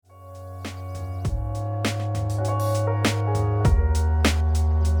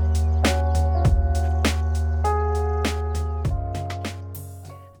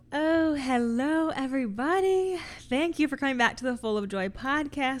Thank you for coming back to the Full of Joy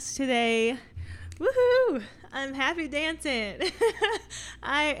podcast today. Woohoo! I'm happy dancing.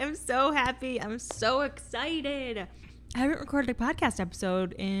 I am so happy. I'm so excited. I haven't recorded a podcast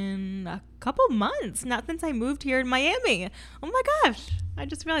episode in a couple months, not since I moved here in Miami. Oh my gosh. I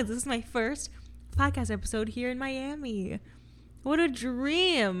just realized this is my first podcast episode here in Miami. What a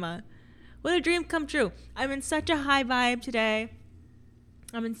dream. What a dream come true. I'm in such a high vibe today.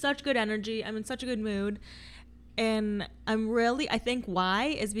 I'm in such good energy. I'm in such a good mood. And I think why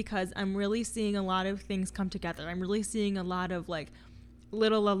is because I'm really seeing a lot of things come together. I'm really seeing a lot of like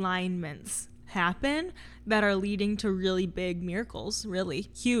little alignments happen that are leading to really big miracles, really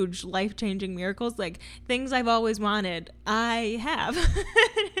huge, life-changing miracles, like things I've always wanted. I have.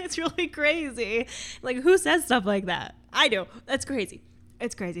 It's really crazy. Like, who says stuff like that? I do. That's crazy.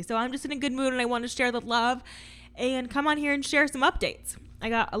 It's crazy. So I'm just in a good mood and I want to share the love and come on here and share some updates. I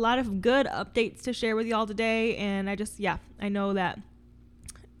got a lot of good updates to share with y'all today, and I know that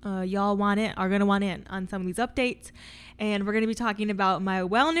y'all are going to want in on some of these updates, and we're going to be talking about my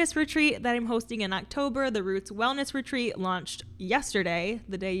wellness retreat that I'm hosting in October. The Roots Wellness Retreat launched yesterday,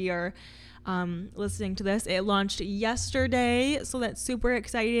 the day you're listening to this. It launched yesterday, so that's super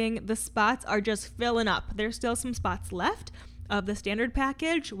exciting. The spots are just filling up. There's still some spots left of the standard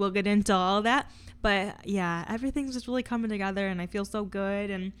package. We'll get into all of that. But yeah, everything's just really coming together and I feel so good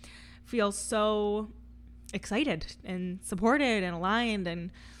and feel so excited and supported and aligned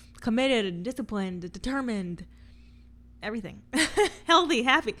and committed and disciplined and determined. Everything. Healthy,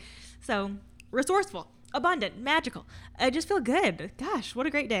 happy. So resourceful, abundant, magical. I just feel good. Gosh, what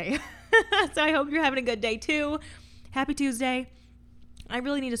a great day. So I hope you're having a good day too. Happy Tuesday. I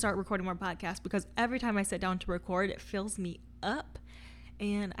really need to start recording more podcasts because every time I sit down to record, it fills me up.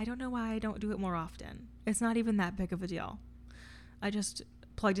 And I don't know why I don't do it more often. It's not even that big of a deal. I just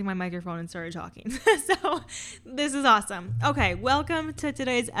plugged in my microphone and started talking. So this is awesome. Okay, welcome to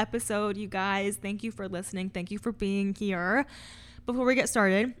today's episode, you guys. Thank you for listening. Thank you for being here. Before we get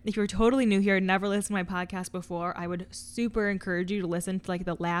started, if you're totally new here, never listened to my podcast before, I would super encourage you to listen to like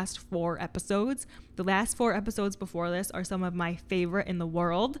the last 4 episodes. The last 4 episodes before this are some of my favorite in the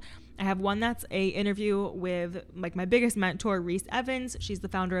world. I have one that's a interview with like my biggest mentor, Reese Evans. She's the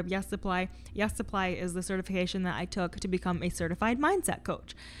founder of Yes Supply. Yes Supply is the certification that I took to become a certified mindset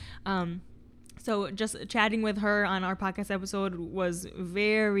coach. So just chatting with her on our podcast episode was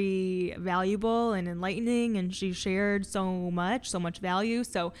very valuable and enlightening, and she shared so much value.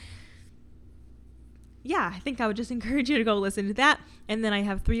 So yeah, I think I would just encourage you to go listen to that. And then I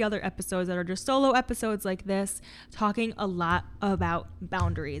have 3 other episodes that are just solo episodes like this, talking a lot about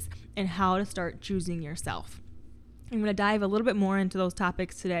boundaries and how to start choosing yourself. I'm going to dive a little bit more into those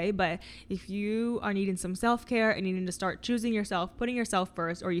topics today, but if you are needing some self-care and needing to start choosing yourself, putting yourself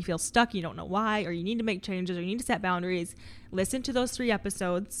first, or you feel stuck, you don't know why, or you need to make changes, or you need to set boundaries, listen to those 3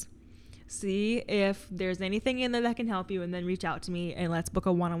 episodes, see if there's anything in there that can help you, and then reach out to me and let's book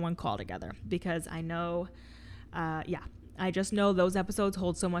a one-on-one call together, because I know, I just know those episodes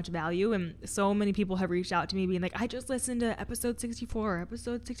hold so much value, and so many people have reached out to me being like, I just listened to episode 64 or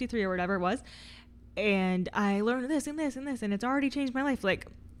episode 63 or whatever it was, and I learned this and this and this, and it's already changed my life. Like,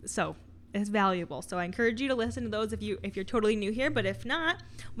 so it's valuable. So I encourage you to listen to those if you're totally new here, but if not,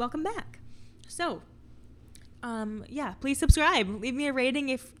 welcome back. So, please subscribe. Leave me a rating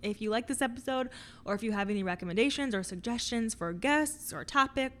if you like this episode, or if you have any recommendations or suggestions for guests or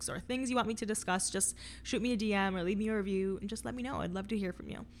topics or things you want me to discuss. Just shoot me a DM or leave me a review and just let me know. I'd love to hear from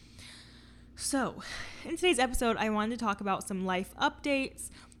you. So, in today's episode, I wanted to talk about some life updates,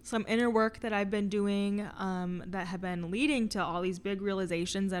 some inner work that I've been doing that have been leading to all these big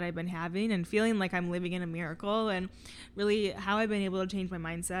realizations that I've been having and feeling like I'm living in a miracle, and really how I've been able to change my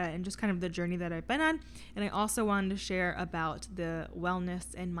mindset and just kind of the journey that I've been on. And I also wanted to share about the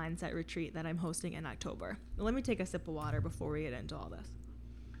wellness and mindset retreat that I'm hosting in October. Let me take a sip of water before we get into all this.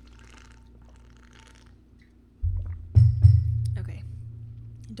 Okay,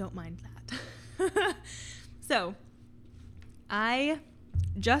 don't mind that. So, I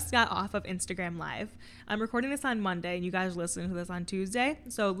just got off of Instagram Live. I'm recording this on Monday and you guys are listening to this on Tuesday.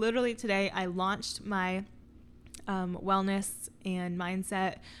 So literally today I launched my wellness and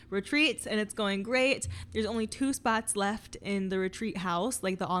mindset retreats, and it's going great. There's only 2 spots left in the retreat house.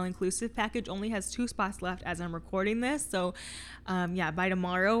 Like, the all-inclusive package only has 2 spots left as I'm recording this. So by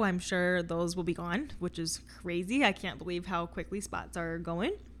tomorrow I'm sure those will be gone, which is crazy. I can't believe how quickly spots are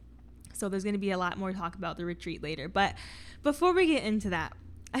going. So there's going to be a lot more talk about the retreat later. But before we get into that,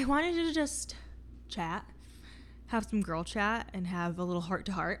 I wanted to just chat, have some girl chat, and have a little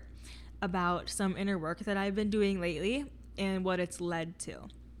heart-to-heart about some inner work that I've been doing lately and what it's led to.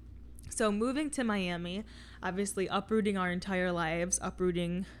 So moving to Miami, obviously uprooting our entire lives,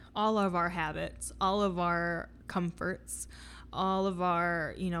 uprooting all of our habits, all of our comforts, all of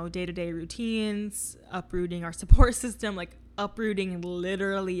our, day-to-day routines, uprooting our support system, like uprooting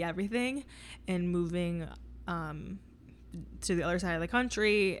literally everything, and moving to the other side of the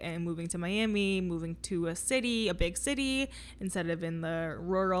country, and moving to Miami, moving to a big city, instead of in the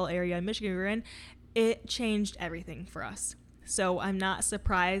rural area in Michigan we were in. It changed everything for us. So I'm not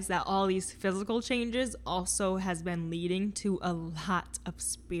surprised that all these physical changes also has been leading to a lot of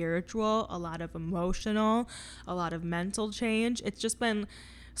spiritual, a lot of emotional, a lot of mental change. It's just been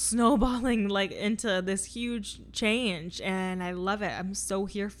snowballing like into this huge change, and I love it. I'm so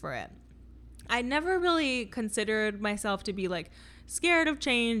here for it. I never really considered myself to be like scared of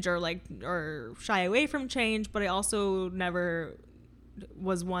change or shy away from change, but I also never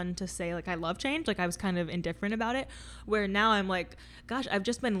was one to say like I love change. Like I was kind of indifferent about it, where now I'm like, gosh, I've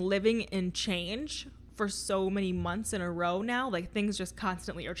just been living in change for so many months in a row now. Like things just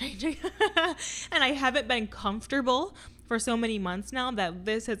constantly are changing and I haven't been comfortable for so many months now that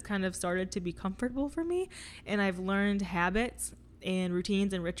this has kind of started to be comfortable for me, and I've learned habits and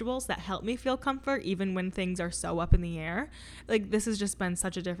routines and rituals that help me feel comfort even when things are so up in the air. Like this has just been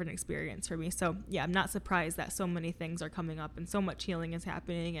such a different experience for me. So yeah, I'm not surprised that so many things are coming up and so much healing is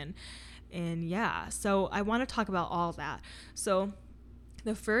happening, and yeah, so I want to talk about all that. So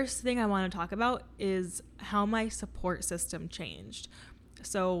the first thing I want to talk about is how my support system changed.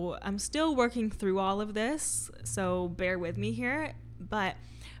 So I'm still working through all of this, so bear with me here, but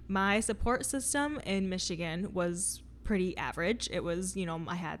my support system in Michigan was pretty average. It was,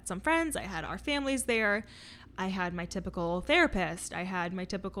 I had some friends, I had our families there, I had my typical therapist, I had my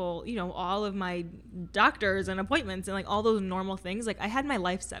typical, all of my doctors and appointments and like all those normal things. Like I had my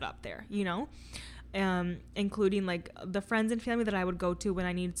life set up there, including like the friends and family that I would go to when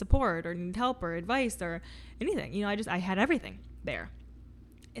I needed support or needed help or advice or anything. I had everything there.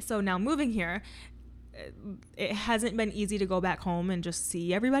 So now moving here, it hasn't been easy to go back home and just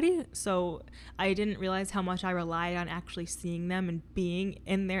see everybody. So I didn't realize how much I relied on actually seeing them and being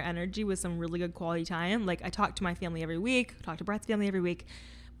in their energy with some really good quality time. Like I talk to my family every week, talk to Brett's family every week.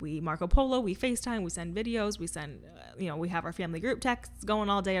 We Marco Polo, we FaceTime, we send videos, we send, we have our family group texts going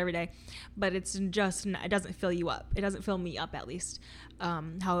all day, every day. But it doesn't fill you up. It doesn't fill me up, at least,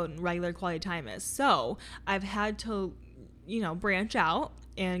 how regular quality time is. So I've had to, branch out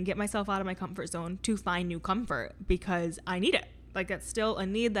and get myself out of my comfort zone to find new comfort, because I need it. Like that's still a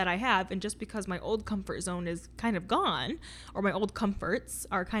need that I have. And just because my old comfort zone is kind of gone, or my old comforts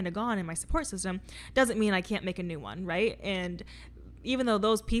are kind of gone in my support system, doesn't mean I can't make a new one, right? And even though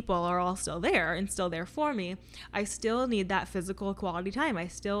those people are all still there and still there for me, I still need that physical quality time. I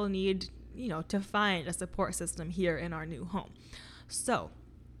still need, to find a support system here in our new home. So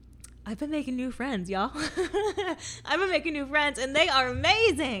I've been making new friends, y'all. I've been making new friends, and they are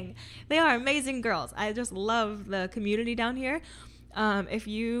amazing. They are amazing girls. I just love the community down here. If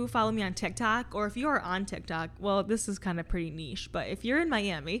you follow me on TikTok, or if you are on TikTok, well, this is kind of pretty niche, but if you're in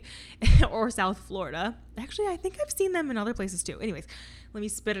Miami or South Florida, actually, I think I've seen them in other places too. Anyways, let me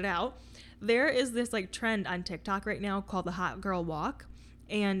spit it out. There is this like trend on TikTok right now called the Hot Girl Walk,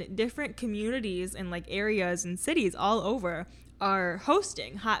 and different communities and like areas and cities all over are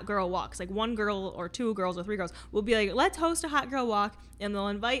hosting hot girl walks. Like one girl or two girls or three girls will be like, let's host a hot girl walk, and they'll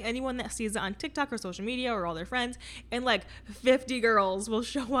invite anyone that sees it on TikTok or social media or all their friends, and like 50 girls will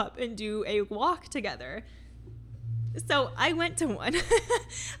show up and do a walk together. So I went to one.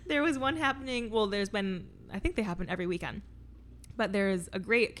 There was one happening, I think they happen every weekend, but there's a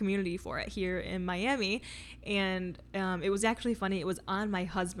great community for it here in Miami. And it was actually funny. It was on my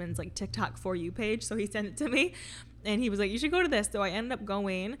husband's like TikTok For You page, so he sent it to me. And he was like, you should go to this. So I ended up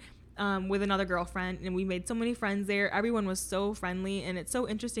going with another girlfriend, and we made so many friends there. Everyone was so friendly, and it's so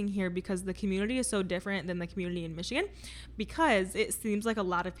interesting here because the community is so different than the community in Michigan, because it seems like a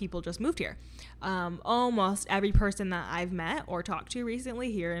lot of people just moved here. Almost every person that I've met or talked to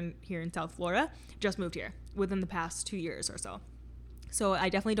recently here in South Florida just moved here within the past 2 years or so. So I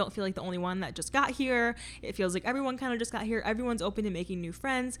definitely don't feel like the only one that just got here. It feels like everyone kind of just got here. Everyone's open to making new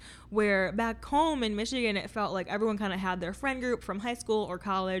friends, where back home in Michigan, it felt like everyone kind of had their friend group from high school or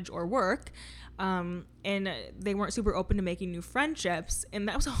college or work. And they weren't super open to making new friendships. And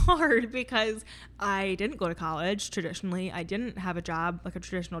that was hard because I didn't go to college traditionally. I didn't have a job, like a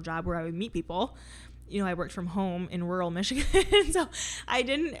traditional job where I would meet people. I worked from home in rural Michigan. So I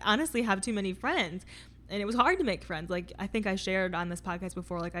didn't honestly have too many friends. And it was hard to make friends. Like, I think I shared on this podcast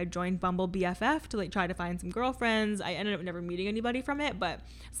before, like, I joined Bumble BFF to, like, try to find some girlfriends. I ended up never meeting anybody from it, but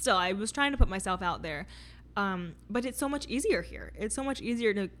still, I was trying to put myself out there. But it's so much easier here. It's so much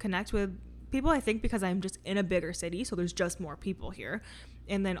easier to connect with people, I think, because I'm just in a bigger city, so there's just more people here.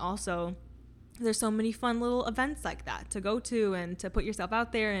 And then also there's so many fun little events like that to go to and to put yourself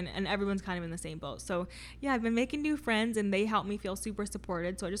out there, and everyone's kind of in the same boat. So yeah, I've been making new friends and they help me feel super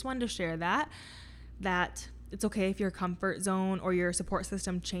supported. So I just wanted to share that it's okay if your comfort zone or your support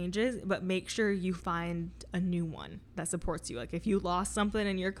system changes, but make sure you find a new one that supports you. Like if you lost something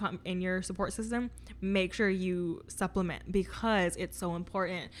in your support system, make sure you supplement, because it's so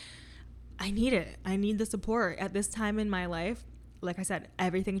important. I need it. I need the support at this time in my life. Like I said,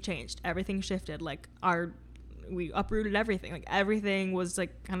 everything changed, everything shifted. Like we uprooted everything. Like everything was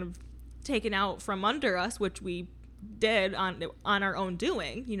like kind of taken out from under us, which we did on our own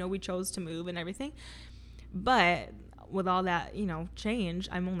doing. You know, we chose to move and everything. But with all that, you know, change,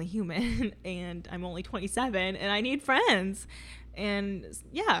 I'm only human and I'm only 27 and I need friends. And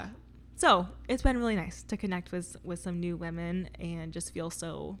yeah, so it's been really nice to connect with some new women and just feel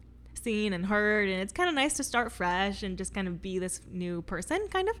so seen and heard. And it's kind of nice to start fresh and just kind of be this new person,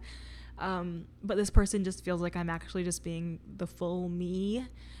 kind of. But this person just feels like I'm actually just being the full me,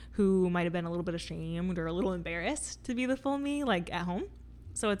 who might have been a little bit ashamed or a little embarrassed to be the full me, like at home.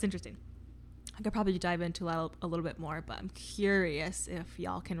 So it's interesting. I could probably dive into that a little bit more, but I'm curious if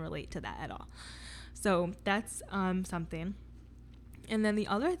y'all can relate to that at all. So that's something. And then the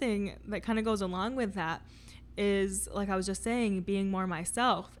other thing that kind of goes along with that is, like I was just saying, being more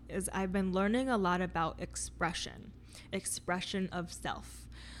myself, is I've been learning a lot about expression of self.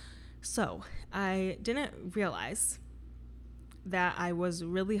 So I didn't realize that I was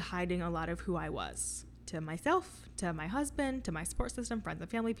really hiding a lot of who I was to myself, to my husband, to my support system, friends and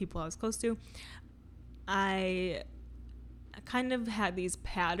family, people I was close to. I kind of had these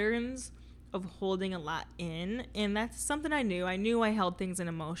patterns of holding a lot in, and that's something I knew. I knew I held things in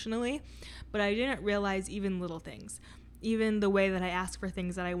emotionally, but I didn't realize even little things, even the way that I ask for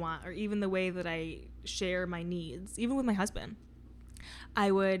things that I want, or even the way that I share my needs, even with my husband.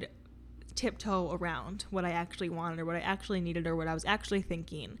 I would tiptoe around what I actually wanted or what I actually needed or what I was actually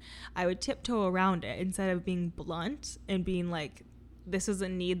thinking. I would tiptoe around it instead of being blunt and being like, this is a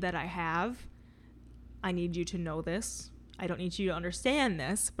need that I have. I need you to know this. I don't need you to understand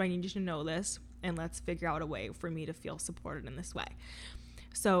this, but I need you to know this, and let's figure out a way for me to feel supported in this way.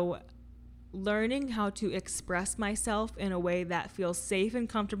 So learning how to express myself in a way that feels safe and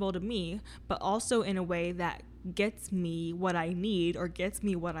comfortable to me, but also in a way that gets me what I need or gets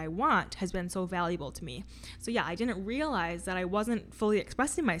me what I want, has been so valuable to me. So yeah, I didn't realize that I wasn't fully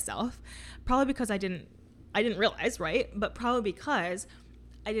expressing myself, probably because I didn't realize, right? But probably because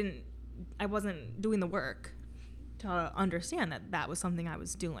I wasn't doing the work to understand that was something I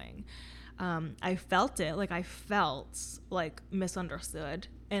was doing. I felt like misunderstood,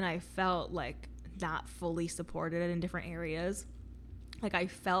 and I felt like not fully supported in different areas. Like I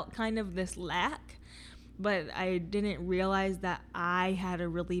felt kind of this lack, but I didn't realize that I had a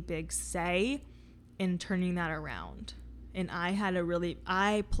really big say in turning that around. And I'm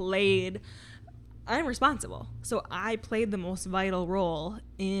responsible. So I played the most vital role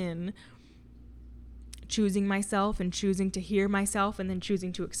in choosing myself and choosing to hear myself and then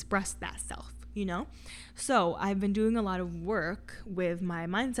choosing to express that self, you know? So I've been doing a lot of work with my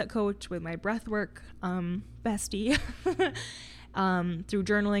mindset coach, with my breath work bestie, through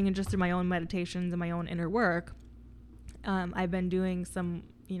journaling and just through my own meditations and my own inner work. I've been doing some,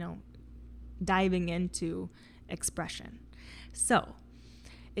 diving into expression. So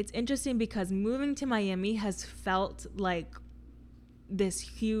it's interesting because moving to Miami has felt like this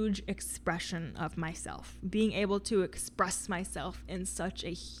huge expression of myself. Being able to express myself in such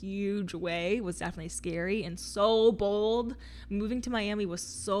a huge way was definitely scary and so bold. Moving to Miami was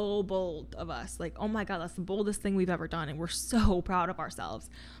so bold of us. Like, oh my God, that's the boldest thing we've ever done. And we're so proud of ourselves.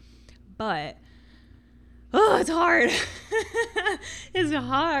 But, it's hard. It's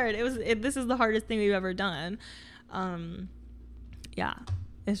hard. This is the hardest thing we've ever done. Yeah,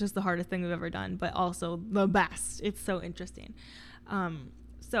 it's just the hardest thing we've ever done, but also the best. It's so interesting.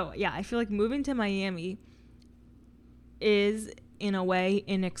 So yeah, I feel like moving to Miami is in a way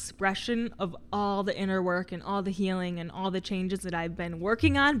an expression of all the inner work and all the healing and all the changes that I've been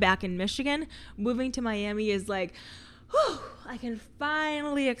working on back in Michigan. Moving to Miami is like, whew, I can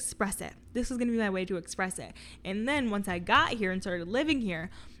finally express it. This is going to be my way to express it. And then once I got here and started living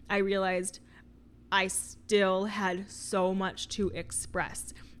here, I realized I still had so much to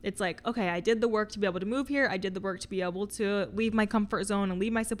express. It's like, okay, I did the work to be able to move here. I did the work to be able to leave my comfort zone and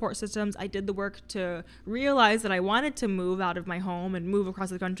leave my support systems. I did the work to realize that I wanted to move out of my home and move across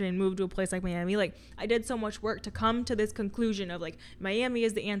the country and move to a place like Miami. Like, I did so much work to come to this conclusion of like, Miami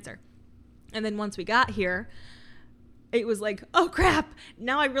is the answer. And then once we got here, it was like, oh crap,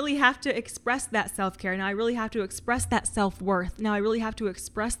 now I really have to express that self-care. Now I really have to express that self-worth. Now I really have to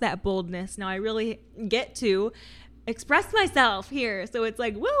express that boldness. Now I really get to express myself here. So it's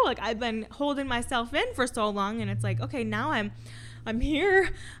like, woo, like I've been holding myself in for so long, and it's like, okay, now I'm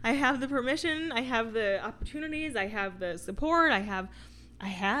here. I have the permission. I have the opportunities. I have the support. I have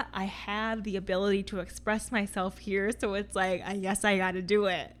the ability to express myself here. So it's like, I guess I got to do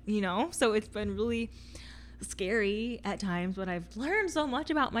it, you know? So it's been really scary at times, but I've learned so much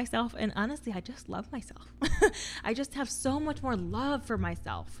about myself, and honestly, I just love myself. I just have so much more love for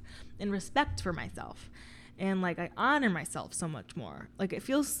myself and respect for myself, and like I honor myself so much more. Like it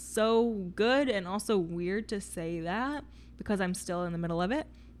feels so good and also weird to say that because I'm still in the middle of it,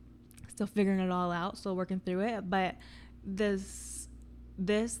 still figuring it all out, still working through it. But this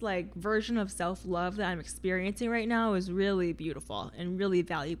like version of self-love that I'm experiencing right now is really beautiful and really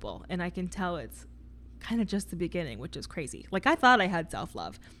valuable, and I can tell it's kind of just the beginning, which is crazy. Like I thought I had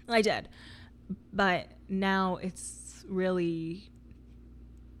self-love, and I did, but now it's really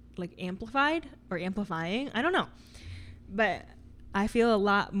like amplified or amplifying. I don't know, but I feel a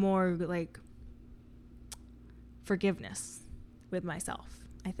lot more like forgiveness with myself.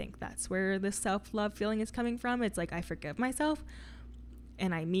 I think that's where this self-love feeling is coming from. It's like I forgive myself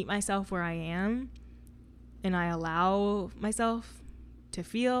and I meet myself where I am, and I allow myself to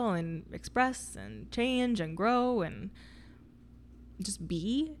feel and express and change and grow and just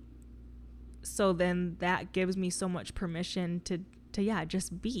be. So then that gives me so much permission to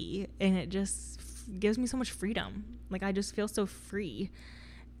just be, and it just gives me so much freedom. Like I just feel so free.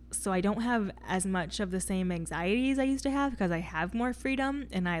 So I don't have as much of the same anxieties I used to have because I have more freedom,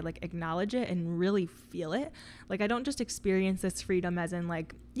 and I like acknowledge it and really feel it. Like I don't just experience this freedom as in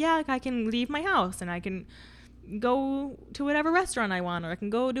like, yeah, like I can leave my house and I can go to whatever restaurant I want, or I can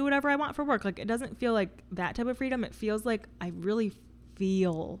go do whatever I want for work. Like it doesn't feel like that type of freedom. It feels like I really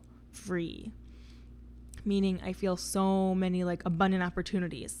feel free, meaning I feel so many like abundant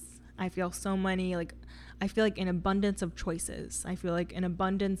opportunities. I feel so many like, I feel like an abundance of choices. I feel like an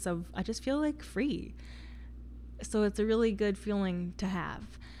abundance of, I just feel like free. So it's a really good feeling to have,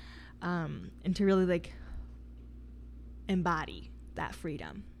 and to really like embody that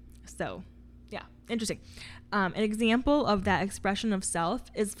freedom. So yeah, interesting. An example of that expression of self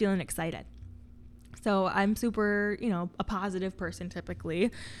is feeling excited. So I'm super, a positive person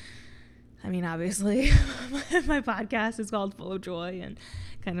typically. I mean, obviously, my podcast is called Full of Joy, and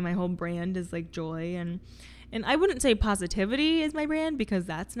kind of my whole brand is like joy. And I wouldn't say positivity is my brand, because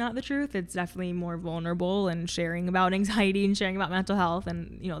that's not the truth. It's definitely more vulnerable and sharing about anxiety and sharing about mental health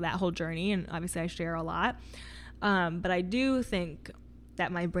and, that whole journey. And obviously I share a lot. But I do think that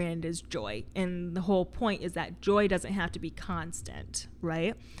my brand is joy, and the whole point is that joy doesn't have to be constant,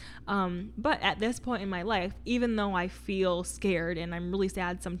 right? But at this point in my life, even though I feel scared and I'm really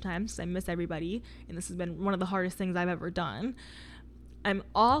sad sometimes, I miss everybody, and this has been one of the hardest things I've ever done, I'm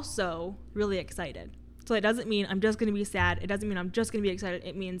also really excited. So it doesn't mean I'm just going to be sad. It doesn't mean I'm just going to be excited.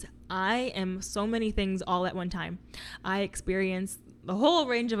 It means I am so many things all at one time. I experience the whole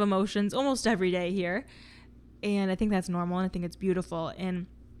range of emotions almost every day here. And I think that's normal, and I think it's beautiful. And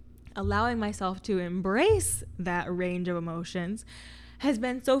allowing myself to embrace that range of emotions has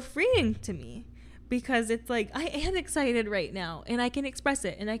been so freeing to me, because it's like I am excited right now and I can express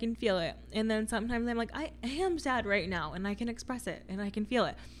it and I can feel it. And then sometimes I'm like, I am sad right now and I can express it and I can feel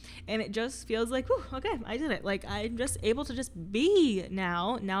it. And it just feels like, whew, okay, I did it. Like I'm just able to just be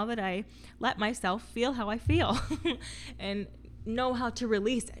now that I let myself feel how I feel and know how to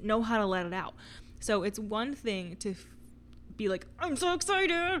release it, know how to let it out. So it's one thing to be like, I'm so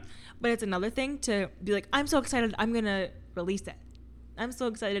excited, but it's another thing to be like, I'm so excited, I'm going to release it. I'm so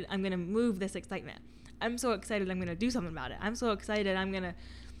excited, I'm going to move this excitement. I'm so excited, I'm going to do something about it. I'm so excited, I'm going to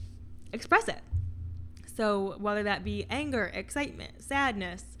express it. So whether that be anger, excitement,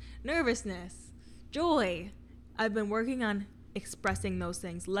 sadness, nervousness, joy, I've been working on expressing those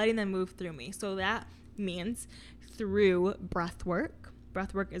things, letting them move through me. So that means through breath work.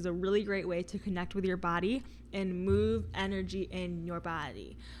 Breath work is a really great way to connect with your body and move energy in your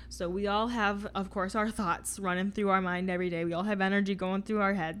body. So we all have, of course, our thoughts running through our mind every day. We all have energy going through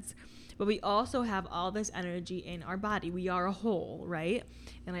our heads, but we also have all this energy in our body. We are a whole, right?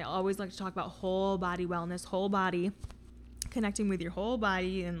 And I always like to talk about whole body wellness, whole body, connecting with your whole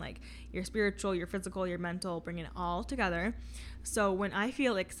body and like your spiritual, your physical, your mental, bringing it all together. So when I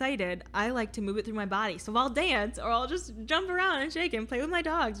feel excited, I like to move it through my body. So I'll dance, or I'll just jump around and shake and play with my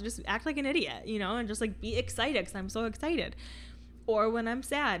dogs, just act like an idiot, and just like be excited because I'm so excited. Or when I'm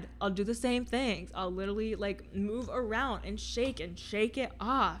sad, I'll do the same things. I'll literally like move around and shake it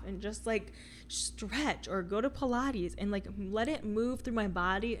off and just like stretch, or go to Pilates and like let it move through my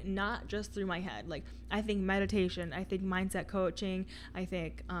body, not just through my head. Like I think meditation, I think mindset coaching, I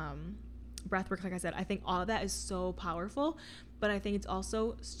think breath work, like I said, I think all of that is so powerful, but I think it's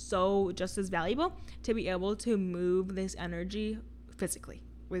also so just as valuable to be able to move this energy physically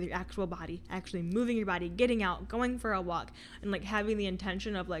with your actual body, actually moving your body, getting out, going for a walk, and like having the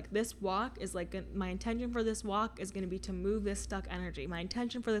intention of like, this walk is like, my intention for this walk is going to be to move this stuck energy. My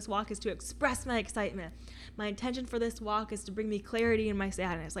intention for this walk is to express my excitement. My intention for this walk is to bring me clarity in my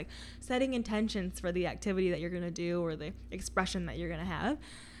sadness. Like setting intentions for the activity that you're going to do or the expression that you're going to have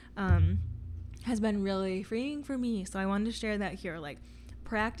has been really freeing for me. So I wanted to share that here. Like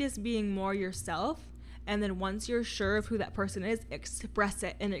practice being more yourself. And then once you're sure of who that person is, express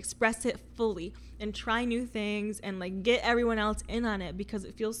it, and express it fully, and try new things and like get everyone else in on it, because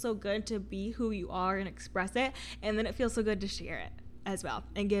it feels so good to be who you are and express it. And then it feels so good to share it as well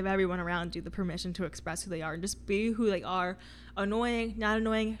and give everyone around you the permission to express who they are and just be who they are. Annoying, not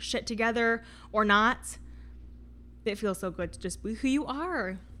annoying, shit together or not. It feels so good to just be who you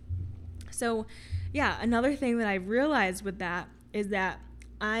are. So yeah, another thing that I realized with that is that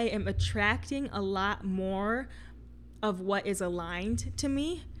I am attracting a lot more of what is aligned to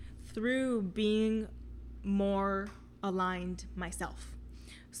me through being more aligned myself.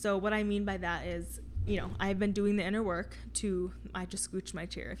 So what I mean by that is, you know, I've been doing the inner work I just scooched my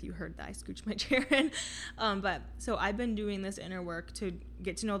chair. If you heard that, I scooched my chair in. But so I've been doing this inner work to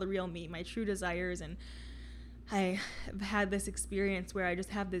get to know the real me, my true desires. And I have had this experience where I just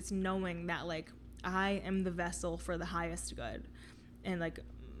have this knowing that like, I am the vessel for the highest good. And like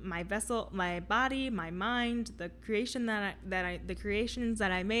my vessel, my body, my mind, the creation the creations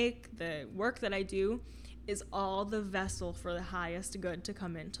that I make, the work that I do is all the vessel for the highest good to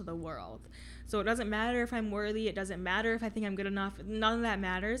come into the world. So it doesn't matter if I'm worthy. It doesn't matter if I think I'm good enough. None of that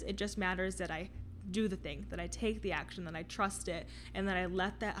matters. It just matters that I do the thing, that I take the action, that I trust it, and that I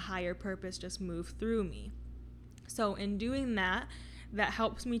let that higher purpose just move through me. So in doing that, that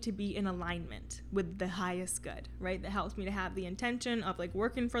helps me to be in alignment with the highest good, right? That helps me to have the intention of like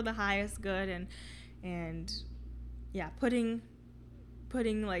working for the highest good and yeah, putting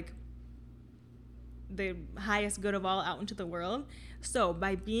like the highest good of all out into the world. So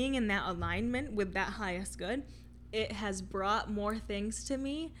by being in that alignment with that highest good, it has brought more things to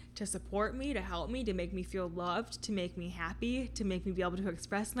me to support me, to help me, to make me feel loved, to make me happy, to make me be able to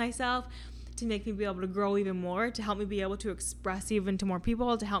express myself, to make me be able to grow even more, to help me be able to express even to more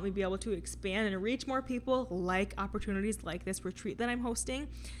people, to help me be able to expand and reach more people, like opportunities like this retreat that I'm hosting.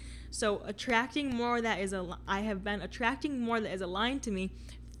 So attracting more that is I have been attracting more that is aligned to me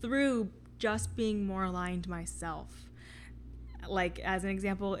through just being more aligned myself. Like as an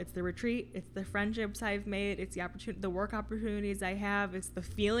example, it's the retreat, it's the friendships I've made, it's the work opportunities I have, it's the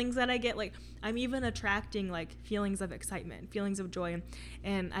feelings that I get. Like I'm even attracting like feelings of excitement, feelings of joy,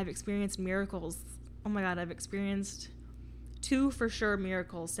 and I've experienced miracles. Oh my God, I've experienced 2 for sure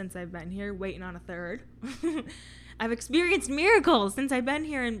miracles since I've been here, waiting on a third. I've experienced miracles since I've been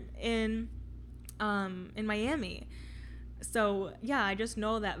here in Miami. So yeah, I just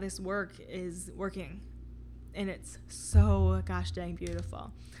know that this work is working. And it's so gosh dang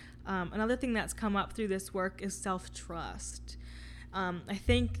beautiful. Another thing that's come up through this work is self-trust. I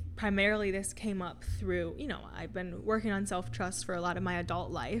think primarily this came up through, you know, I've been working on self-trust for a lot of my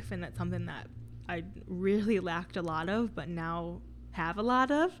adult life, and that's something that I really lacked a lot of, but now have a lot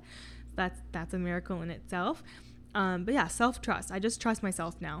of. That's a miracle in itself. But yeah, self-trust. I just trust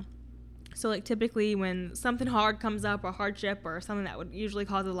myself now. So like typically when something hard comes up, or hardship, or something that would usually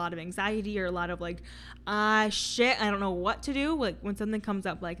cause a lot of anxiety or a lot of like, shit, I don't know what to do. Like when something comes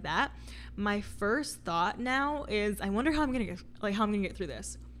up like that, my first thought now is, I wonder how I'm going to get through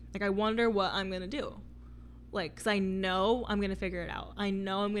this. Like I wonder what I'm going to do. Like, cause I know I'm going to figure it out. I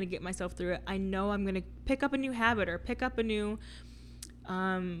know I'm going to get myself through it. I know I'm going to pick up a new habit, or pick up a new,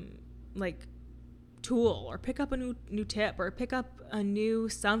 like tool, or pick up a new tip, or pick up a new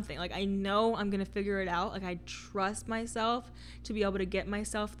something. Like I know I'm gonna figure it out. Like I trust myself to be able to get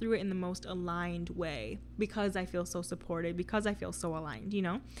myself through it in the most aligned way, because I feel so supported, because I feel so aligned, you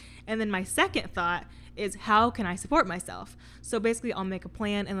know. And then my second thought is, how can I support myself? So basically I'll make a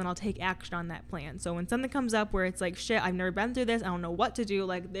plan, and then I'll take action on that plan. So when something comes up where it's like, shit, I've never been through this, I don't know what to do,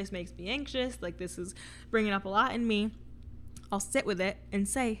 like this makes me anxious, like this is bringing up a lot in me, I'll sit with it and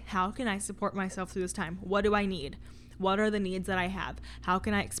say, how can I support myself through this time? What do I need? What are the needs that I have? How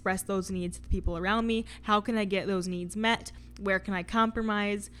can I express those needs to the people around me? How can I get those needs met? Where can I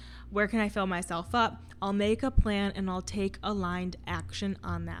compromise? Where can I fill myself up? I'll make a plan and I'll take aligned action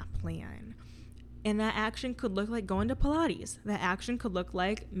on that plan. And that action could look like going to Pilates. That action could look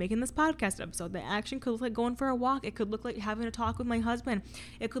like making this podcast episode. That action could look like going for a walk. It could look like having a talk with my husband.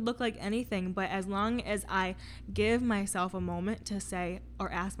 It could look like anything. But as long as I give myself a moment to say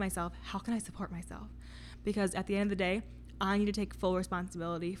or ask myself, how can I support myself? Because at the end of the day, I need to take full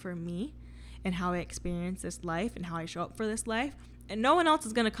responsibility for me and how I experience this life and how I show up for this life. And no one else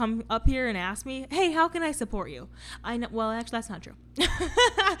is going to come up here and ask me, hey, how can I support you? I know, well, actually, that's not true.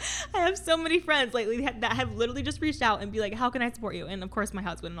 I have so many friends lately that have literally just reached out and be like, how can I support you? And of course, my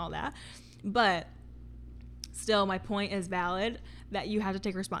husband and all that. But still, my point is valid that you have to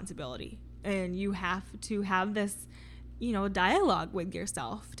take responsibility. And you have to have this, dialogue with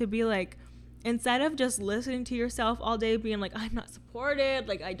yourself to be like, instead of just listening to yourself all day being like, I'm not supported,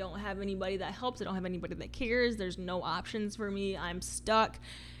 like I don't have anybody that helps, I don't have anybody that cares, there's no options for me, I'm stuck.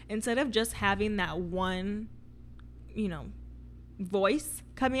 Instead of just having that one, voice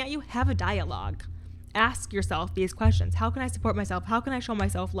coming at you, have a dialogue. Ask yourself these questions. How can I support myself? How can I show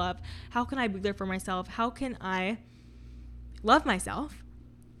myself love? How can I be there for myself? How can I love myself?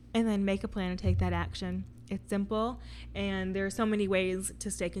 And then make a plan and take that action. It's simple, and there are so many ways to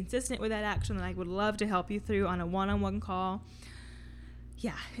stay consistent with that action that I would love to help you through on a one-on-one call.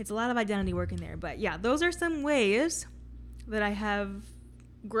 Yeah, it's a lot of identity work in there, but yeah, those are some ways that I have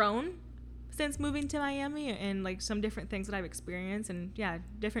grown since moving to Miami, and like some different things that I've experienced, and yeah,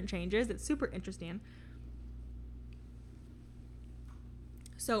 different changes. It's super interesting.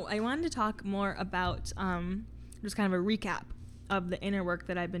 So I wanted to talk more about just kind of a recap of the inner work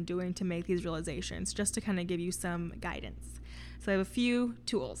that I've been doing to make these realizations, just to kind of give you some guidance. So I have a few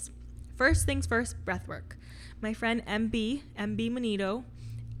tools. First things first, breath work. My friend MB Manito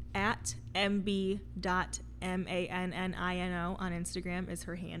at mb.mannino on Instagram is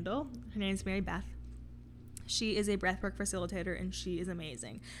her handle. Her name is Mary Beth. She is a breathwork facilitator, and she is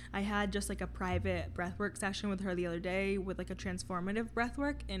amazing. I had just like a private breathwork session with her the other day with like a transformative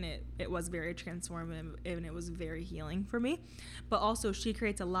breathwork, and it was very transformative, and it was very healing for me. But also, she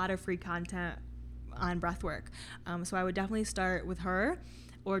creates a lot of free content on breathwork. So I would definitely start with her,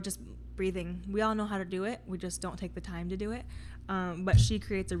 or just breathing. We all know how to do it. We just don't take the time to do it. But she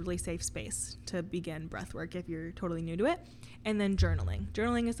creates a really safe space to begin breathwork if you're totally new to it. And then journaling.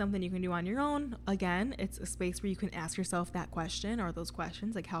 Journaling is something you can do on your own. Again, it's a space where you can ask yourself that question, or those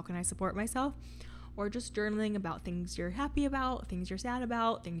questions like, how can I support myself? Or just journaling about things you're happy about, things you're sad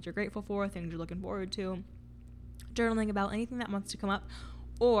about, things you're grateful for, things you're looking forward to. Journaling about anything that wants to come up.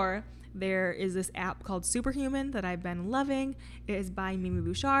 Or there is this app called Superhuman that I've been loving. It is by Mimi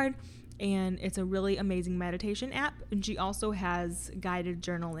Bouchard, and it's a really amazing meditation app. And she also has guided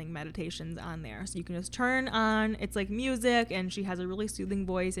journaling meditations on there. So you can just turn on, it's like music, and she has a really soothing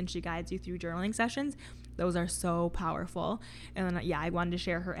voice, and she guides you through journaling sessions. Those are so powerful. And then, I wanted to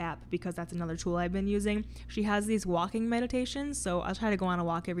share her app because that's another tool I've been using. She has these walking meditations. So I'll try to go on a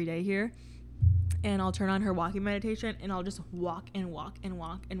walk every day here, and I'll turn on her walking meditation, and I'll just walk and walk and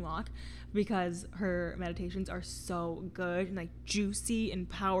walk and walk, because her meditations are so good and like juicy and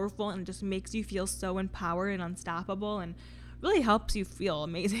powerful, and it just makes you feel so empowered and unstoppable, and really helps you feel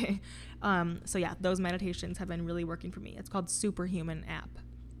amazing. So yeah, those meditations have been really working for me. It's called Superhuman app.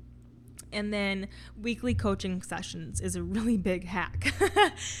 And then weekly coaching sessions is a really big hack.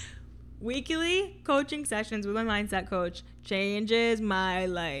 Weekly coaching sessions with my mindset coach changes my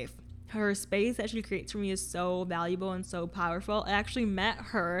life. Her space that she creates for me is so valuable and so powerful. I actually met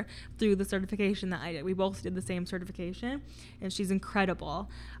her through the certification that I did. We both did the same certification, and she's incredible.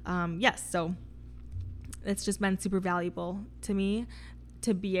 So it's just been super valuable to me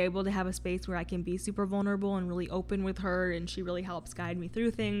to be able to have a space where I can be super vulnerable and really open with her, and she really helps guide me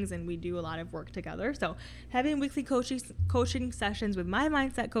through things, and we do a lot of work together. So having weekly coaching sessions with my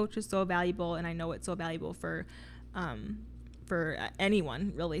mindset coach is so valuable, and I know it's so valuable for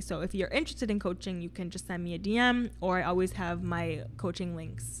anyone, really. So if you're interested in coaching, you can just send me a DM, or I always have my coaching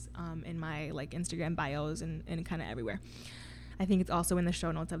links in my like Instagram bios and kind of everywhere. I think it's also in the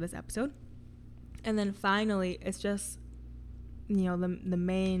show notes of this episode. And then finally, it's just, the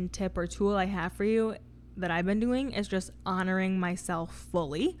main tip or tool I have for you that I've been doing is just honoring myself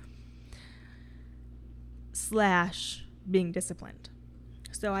fully / being disciplined.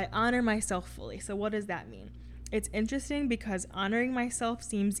 So I honor myself fully. So what does that mean? it's interesting because honoring myself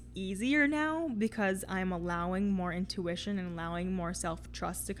seems easier now because I'm allowing more intuition and allowing more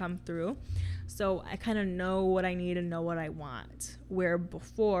self-trust to come through. So I kind of know what I need and know what I want. Where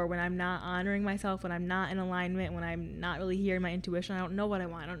before, when I'm not honoring myself, when I'm not in alignment, when I'm not really hearing my intuition, I don't know what I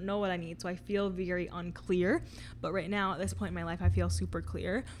want. I don't know what I need. So I feel very unclear. But right now, at this point in my life, I feel super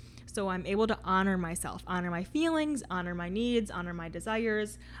clear. So I'm able to honor myself, honor my feelings, honor my needs, honor my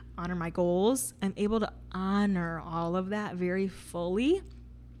desires, honor my goals. I'm able to honor all of that very fully.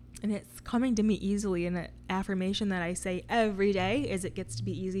 And it's coming to me easily. And an affirmation that I say every day is it gets to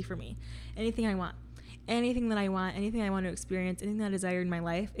be easy for me. Anything I want, anything that I want, anything I want to experience, anything that I desire in my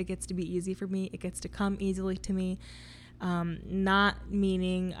life, it gets to be easy for me. It gets to come easily to me. Not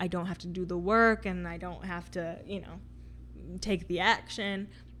meaning I don't have to do the work and I don't have to, take the action.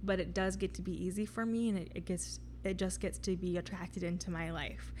 But it does get to be easy for me, and it just gets to be attracted into my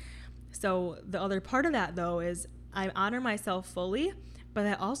life. So the other part of that, though, is I honor myself fully, but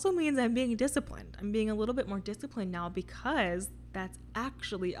that also means I'm being disciplined. I'm being a little bit more disciplined now because that's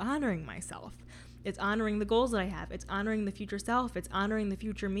actually honoring myself. It's honoring the goals that I have. It's honoring the future self. It's honoring the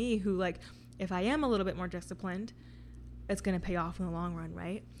future me who, if I am a little bit more disciplined, it's going to pay off in the long run,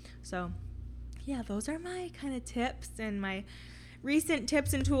 right? So, yeah, those are my kind of tips and my recent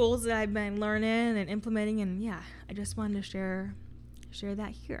tips and tools that I've been learning and implementing, and I just wanted to share that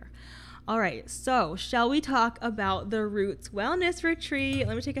here. All right, so shall we talk about the Roots Wellness Retreat?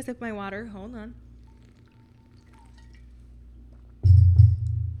 Let me take a sip of my water. Hold on.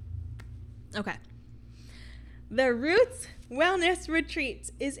 Okay. The Roots Wellness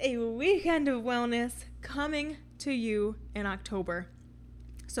Retreat is a weekend of wellness coming to you in October.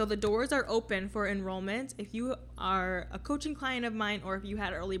 So the doors are open for enrollment. If you are a coaching client of mine or if you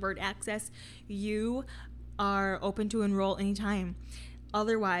had early bird access, you are open to enroll anytime.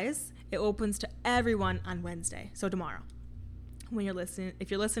 Otherwise, it opens to everyone on Wednesday, so tomorrow.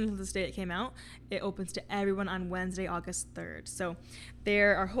 If you're listening to this day it came out, it opens to everyone on Wednesday, August 3rd. So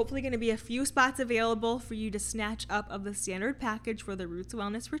there are hopefully going to be a few spots available for you to snatch up of the standard package for the Roots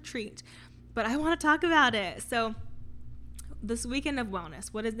Wellness Retreat. But I want to talk about it. So this weekend of wellness,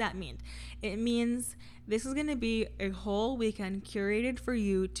 what does that mean? It means this is going to be a whole weekend curated for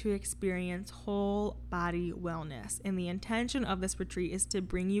you to experience whole body wellness. And the intention of this retreat is to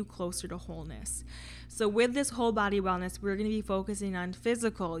bring you closer to wholeness. So with this whole body wellness, we're going to be focusing on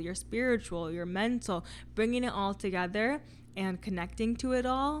physical, your spiritual, your mental, bringing it all together and connecting to it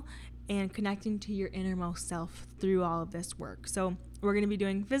all and connecting to your innermost self through all of this work. So we're going to be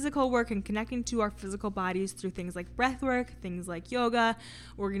doing physical work and connecting to our physical bodies through things like breath work, things like yoga.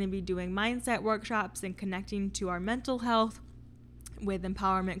 We're going to be doing mindset workshops and connecting to our mental health with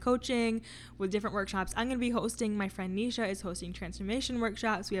empowerment coaching, with different workshops. I'm going to be hosting, my friend Nisha is hosting transformation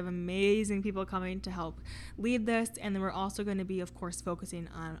workshops. We have amazing people coming to help lead this. And then we're also going to be, of course, focusing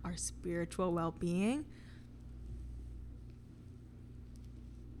on our spiritual well-being.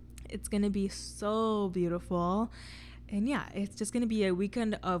 It's going to be so beautiful. And it's just going to be a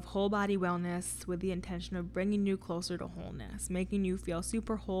weekend of whole body wellness with the intention of bringing you closer to wholeness, making you feel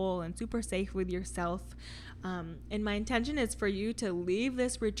super whole and super safe with yourself. And my intention is for you to leave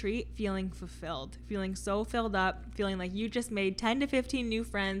this retreat feeling fulfilled, feeling so filled up, feeling like you just made 10 to 15 new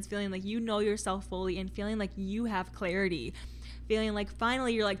friends, feeling like you know yourself fully and feeling like you have clarity, feeling like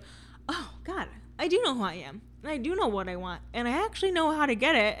finally you're like, oh God, I do know who I am. And I do know what I want, and I actually know how to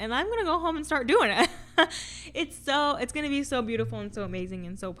get it, and I'm going to go home and start doing it. It's going to be so beautiful and so amazing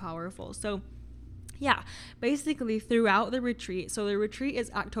and so powerful. So basically throughout the retreat. So the retreat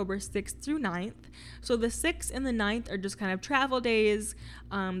is October 6th through 9th. So the 6th and the 9th are just kind of travel days.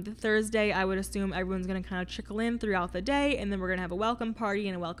 The Thursday, I would assume everyone's going to kind of trickle in throughout the day. And then we're going to have a welcome party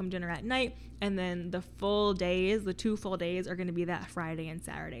and a welcome dinner at night. And then the 2 full days are going to be that Friday and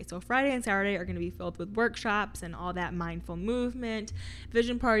Saturday. So Friday and Saturday are going to be filled with workshops and all that mindful movement,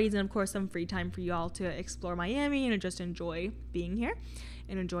 vision parties, and of course some free time for you all to explore Miami and just enjoy being here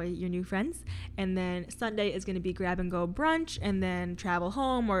and enjoy your new friends. And then Sunday is going to be grab and go brunch and then travel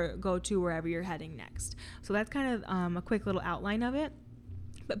home or go to wherever you're heading next. So that's kind of a quick little outline of it.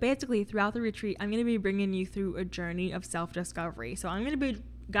 But basically throughout the retreat, I'm going to be bringing you through a journey of self-discovery. So I'm going to be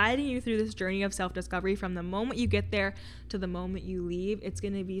guiding you through this journey of self-discovery from the moment you get there to the moment you leave. It's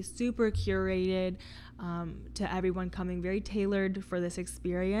going to be super curated to everyone coming, very tailored for this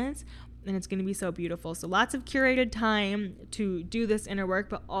experience. and it's going to be so beautiful. So lots of curated time to do this inner work,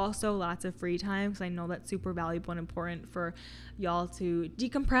 but also lots of free time, because I know that's super valuable and important for y'all to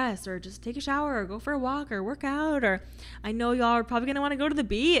decompress or just take a shower or go for a walk or work out. Or I know y'all are probably going to want to go to the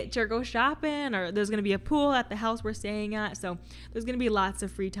beach or go shopping, or there's going to be a pool at the house we're staying at. So there's going to be lots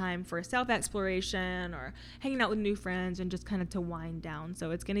of free time for self-exploration or hanging out with new friends and just kind of to wind down. So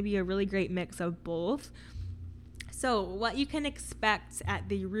it's going to be a really great mix of both. So what you can expect at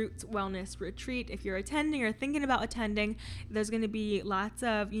the Roots Wellness Retreat, if you're attending or thinking about attending, there's going to be lots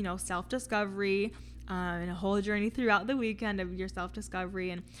of, self-discovery and a whole journey throughout the weekend of your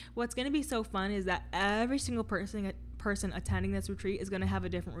self-discovery. And what's going to be so fun is that every single person attending this retreat is going to have a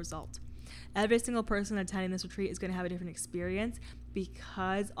different result. Every single person attending this retreat is going to have a different experience,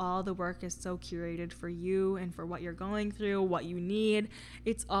 because all the work is so curated for you and for what you're going through, what you need.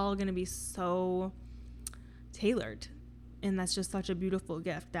 It's all going to be so tailored, and that's just such a beautiful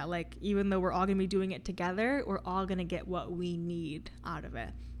gift that, like, even though we're all gonna be doing it together, we're all gonna get what we need out of it.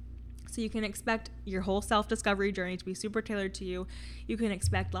 So you can expect your whole self-discovery journey to be super tailored to you. You can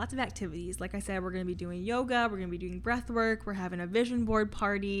expect lots of activities. Like I said, we're going to be doing yoga, we're going to be doing breath work, we're having a vision board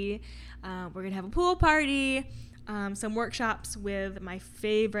party, we're going to have a pool party, some workshops with my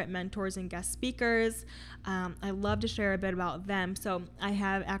favorite mentors and guest speakers. I love to share a bit about them. So I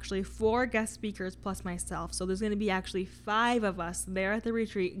have actually 4 guest speakers plus myself. So there's going to be actually 5 of us there at the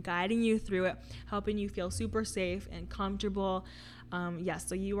retreat, guiding you through it, helping you feel super safe and comfortable.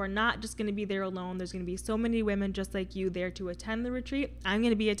 So you are not just going to be there alone. There's going to be so many women just like you there to attend the retreat. I'm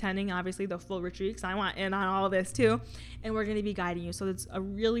going to be attending, obviously, the full retreat, because I want in on all of this too. And we're going to be guiding you. So it's a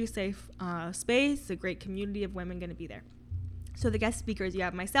really safe space, a great community of women going to be there. So the guest speakers, you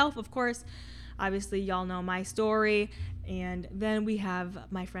have myself, of course. Obviously, y'all know my story. And then we have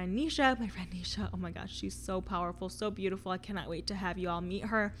my friend Nisha. Oh my gosh, she's so powerful, so beautiful. I cannot wait to have you all meet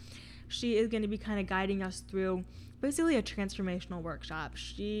her. She is going to be kind of guiding us through basically a transformational workshop.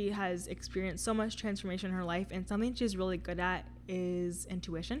 She has experienced so much transformation in her life, and something she's really good at is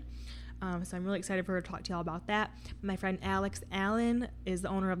intuition. So I'm really excited for her to talk to y'all about that. My friend Alex Allen is the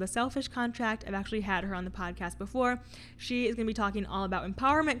owner of The Selfish Contract. I've actually had her on the podcast before. She is going to be talking all about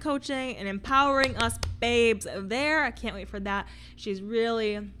empowerment coaching and empowering us babes there. I can't wait for that. She's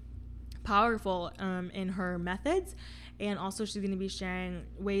really powerful in her methods. And also she's going to be sharing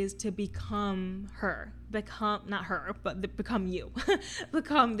ways to become her. Not her, but become you.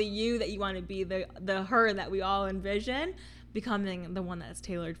 Become the you that you want to be, the her that we all envision. Becoming the one that's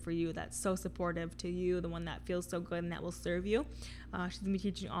tailored for you, that's so supportive to you, the one that feels so good and that will serve you. She's going to be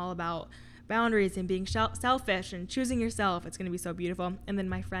teaching all about boundaries and being selfish and choosing yourself. It's going to be so beautiful. And then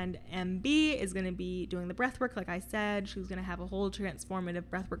my friend MB is going to be doing the breathwork, like I said. She's going to have a whole transformative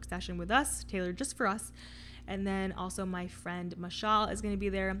breathwork session with us, tailored just for us. And then also my friend Mashal is going to be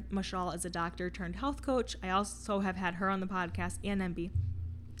there. Mashal is a doctor turned health coach. I also have had her on the podcast, and MB.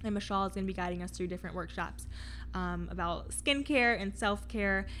 And Mashal is going to be guiding us through different workshops about skincare and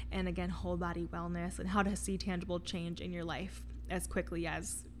self-care, and again, whole body wellness, and how to see tangible change in your life as quickly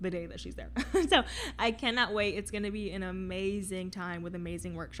as the day that she's there. So I cannot wait. It's going to be an amazing time with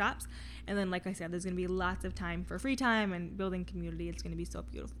amazing workshops. And then, like I said, there's going to be lots of time for free time and building community. It's going to be so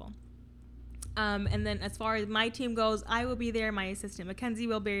beautiful. And then as far as my team goes, I will be there. My assistant Mackenzie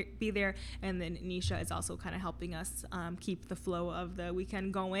will be there. And then Nisha is also kind of helping us keep the flow of the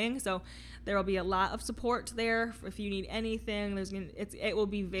weekend going. So there will be a lot of support there. If you need anything, it will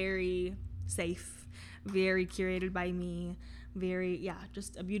be very safe, very curated by me,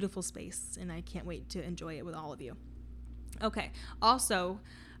 just a beautiful space. And I can't wait to enjoy it with all of you. Okay. Also,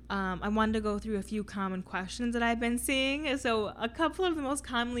 I wanted to go through a few common questions that I've been seeing. So a couple of the most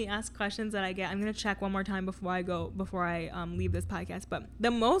commonly asked questions that I get, I'm going to check one more time before I leave this podcast. But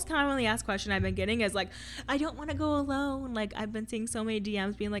the most commonly asked question I've been getting is like, I don't want to go alone. Like, I've been seeing so many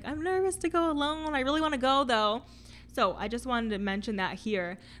DMs being like, I'm nervous to go alone. I really want to go though. So I just wanted to mention that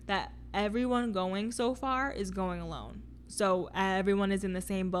here, that everyone going so far is going alone. So everyone is in the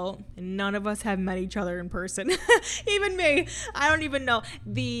same boat, and none of us have met each other in person. Even me. I don't even know.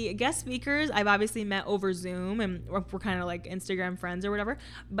 The guest speakers, I've obviously met over Zoom, and we're kind of like Instagram friends or whatever,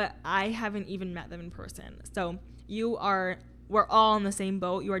 but I haven't even met them in person. So we're all in the same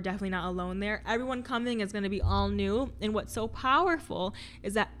boat. You are definitely not alone there. Everyone coming is going to be all new. And what's so powerful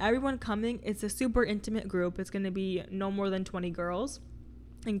is that everyone coming, it's a super intimate group. It's going to be no more than 20 girls,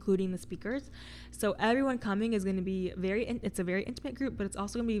 including the speakers. So everyone coming is going to be it's a very intimate group, but it's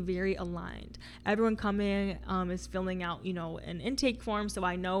also going to be very aligned. Everyone coming is filling out, an intake form. So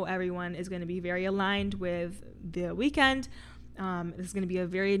I know everyone is going to be very aligned with the weekend. This is going to be a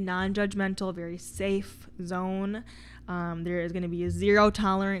very non-judgmental, very safe zone. There is going to be a zero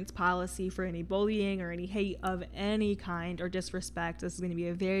tolerance policy for any bullying or any hate of any kind or disrespect. This is going to be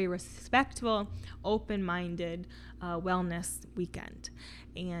a very respectful, open-minded wellness weekend,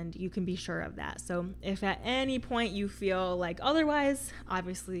 and you can be sure of that. So if at any point you feel like otherwise,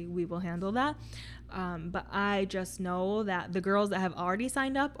 obviously we will handle that. But I just know that the girls that have already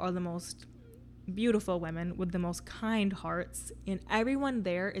signed up are the most beautiful women with the most kind hearts, and everyone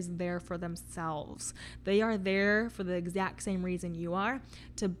there is there for themselves. They are there for the exact same reason you are,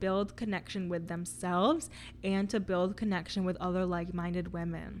 to build connection with themselves and to build connection with other like-minded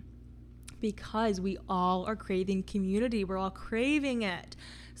women, because we all are craving community. We're all craving it.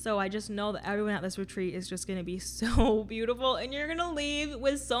 So I just know that everyone at this retreat is just going to be so beautiful, and you're going to leave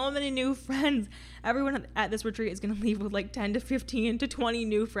with so many new friends. Everyone at this retreat is going to leave with like 10 to 15 to 20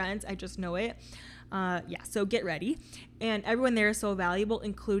 new friends. I just know it. So get ready. And everyone there is so valuable,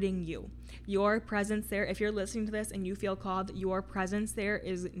 including you. Your presence there, if you're listening to this and you feel called, your presence there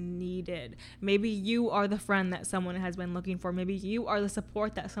is needed. Maybe you are the friend that someone has been looking for. Maybe you are the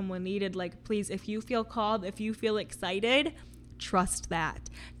support that someone needed. Like, please, if you feel called, if you feel excited, trust that.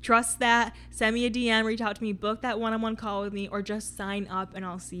 Send me a DM, reach out to me, book that one-on-one call with me, or just sign up and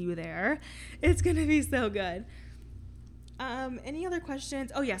I'll see you there. It's going to be so good. Any other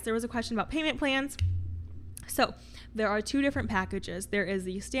questions? Oh, yes, there was a question about payment plans. So there are two different packages. There is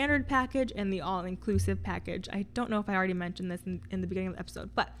the standard package and the all-inclusive package. I don't know if I already mentioned this in the beginning of the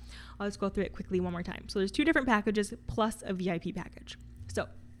episode, but I'll just go through it quickly one more time. So there's two different packages plus a VIP package. So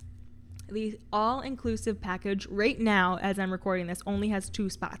the all-inclusive package right now, as I'm recording this, only has 2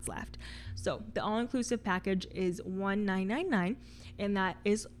 spots left. So the all-inclusive package is $1,999, and that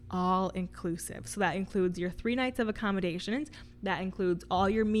is all-inclusive. So that includes your 3 nights of accommodations. That includes all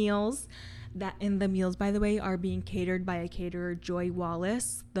your meals. And the meals, by the way, are being catered by a caterer, Joy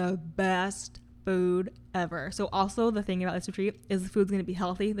Wallace, the best food ever. So also the thing about this retreat is the food's going to be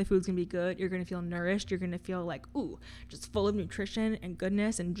healthy. The food's going to be good. You're going to feel nourished. You're going to feel like, ooh, just full of nutrition and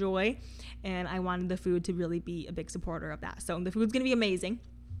goodness and joy. And I wanted the food to really be a big supporter of that. So the food's going to be amazing.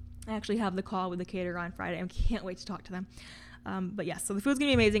 I actually have the call with the caterer on Friday. I can't wait to talk to them. But yes, so the food's going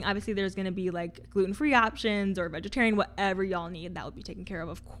to be amazing. Obviously, there's going to be like gluten-free options or vegetarian, whatever y'all need. That will be taken care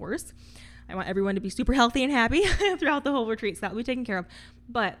of course. I want everyone to be super healthy and happy throughout the whole retreat, so that will be taken care of.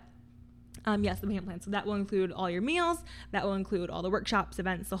 But yes, the payment plan. So that will include all your meals. That will include all the workshops,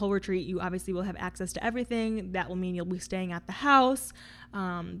 events, the whole retreat. You obviously will have access to everything. That will mean you'll be staying at the house.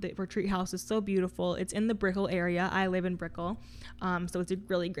 The retreat house is so beautiful. It's in the Brickell area. I live in Brickell. So it's a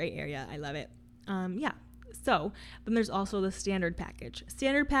really great area. I love it. So then there's also the standard package.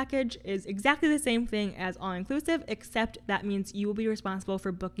 Standard package is exactly the same thing as all-inclusive, except that means you will be responsible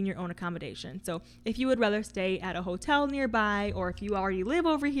for booking your own accommodation. So if you would rather stay at a hotel nearby, or if you already live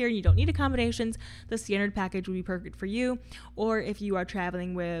over here and you don't need accommodations, the standard package would be perfect for you. Or if you are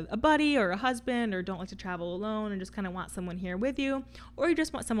traveling with a buddy or a husband, or don't like to travel alone and just kind of want someone here with you, or you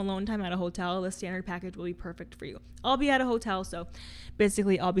just want some alone time at a hotel, the standard package will be perfect for you. I'll be at a hotel, so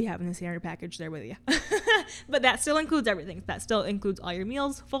basically I'll be having the standard package there with you. But that still includes everything. That still includes all your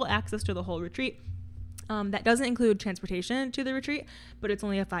meals, full access to the whole retreat. That doesn't include transportation to the retreat, but it's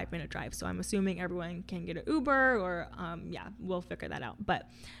only a 5-minute drive. So I'm assuming everyone can get an Uber or, we'll figure that out. But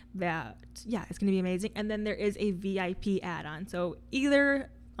it's going to be amazing. And then there is a VIP add-on. So either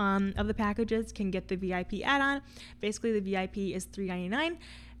of the packages can get the VIP add-on. Basically, the VIP is $399.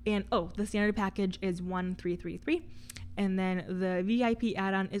 And, the standard package is $1,333. And then the VIP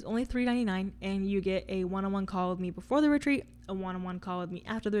add-on is only $399, and you get a one-on-one call with me before the retreat, a one-on-one call with me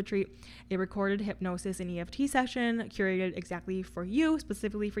after the retreat, a recorded hypnosis and EFT session curated exactly for you,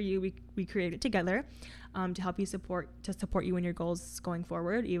 specifically for you. We created it together to help you support you in your goals going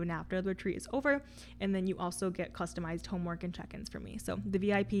forward, even after the retreat is over. And then you also get customized homework and check-ins from me. So the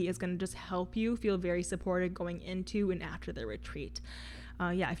VIP is going to just help you feel very supported going into and after the retreat.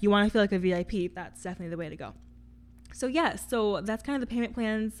 If you want to feel like a VIP, that's definitely the way to go. So so that's kind of the payment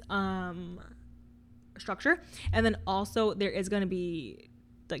plans structure. And then also there is going to be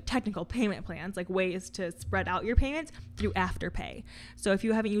like technical payment plans, like ways to spread out your payments through Afterpay. So if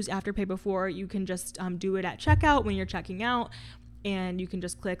you haven't used Afterpay before, you can just do it at checkout when you're checking out, and you can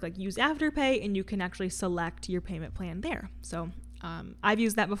just click like use Afterpay, and you can actually select your payment plan there. So I've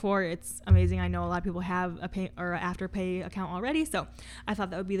used that before. It's amazing. I know a lot of people have a pay or an Afterpay account already, so I thought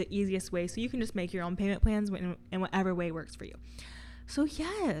that would be the easiest way. So you can just make your own payment plans in whatever way works for you. So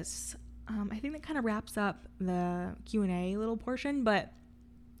yes, I think that kind of wraps up the Q&A little portion. But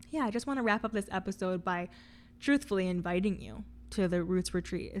yeah, I just want to wrap up this episode by truthfully inviting you to the Roots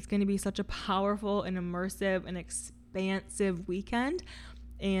Retreat. It's going to be such a powerful and immersive and expansive weekend.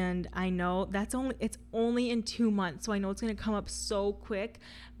 And I know it's only in 2 months. So I know it's going to come up so quick,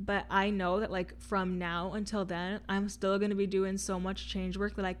 but I know that like from now until then, I'm still going to be doing so much change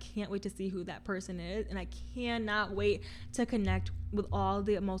work that I can't wait to see who that person is. And I cannot wait to connect with all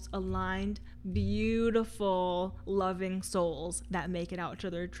the most aligned, beautiful, loving souls that make it out to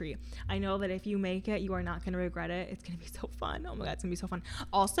the retreat. I know that if you make it, you are not going to regret it. It's going to be so fun. Oh my God, it's going to be so fun.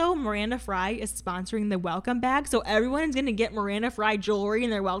 Also, Miranda Fry is sponsoring the welcome bag. So everyone is going to get Miranda Fry jewelry in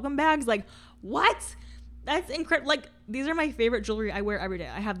their welcome bags. Like, what? That's incredible. Like, these are my favorite jewelry I wear every day.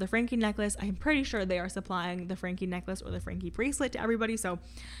 I have the Frankie necklace. I'm pretty sure they are supplying the Frankie necklace or the Frankie bracelet to everybody. So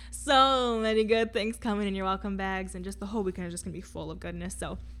many good things coming in your welcome bags, and just the whole weekend is just going to be full of goodness.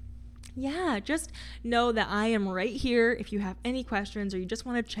 So yeah, just know that I am right here. If you have any questions or you just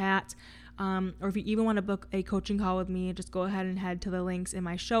want to chat, or if you even want to book a coaching call with me, just go ahead and head to the links in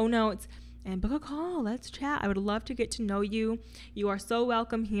my show notes and book a call. Let's chat. I would love to get to know you. You are so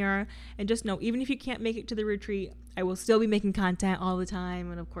welcome here. And just know, even if you can't make it to the retreat, I will still be making content all the time.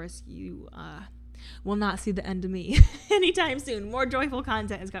 And of course, you will not see the end of me anytime soon. More joyful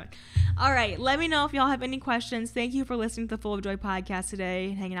content is coming. All right. Let me know if y'all have any questions. Thank you for listening to the Full of Joy podcast today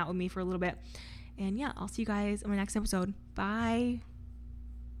and hanging out with me for a little bit. And yeah, I'll see you guys in my next episode. Bye.